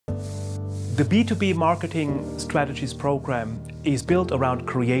The B2B Marketing Strategies program is built around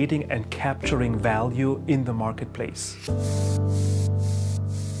creating and capturing value in the marketplace.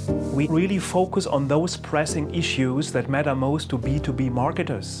 We really focus on those pressing issues that matter most to B2B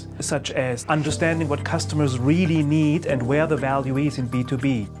marketers, such as understanding what customers really need and where the value is in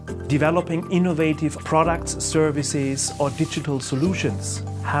B2B, developing innovative products, services, or digital solutions,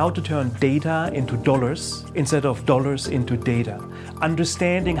 how to turn data into dollars instead of dollars into data,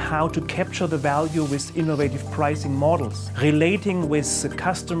 understanding how to capture the value with innovative pricing models, relating with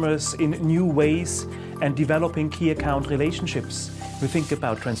customers in new ways, and developing key account relationships. We think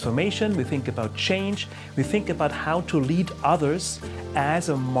about transformation, we think about change, we think about how to lead others as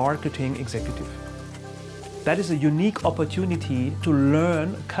a marketing executive. That is a unique opportunity to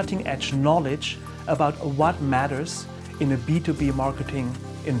learn cutting-edge knowledge about what matters in a B2B marketing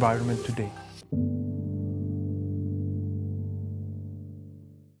environment today.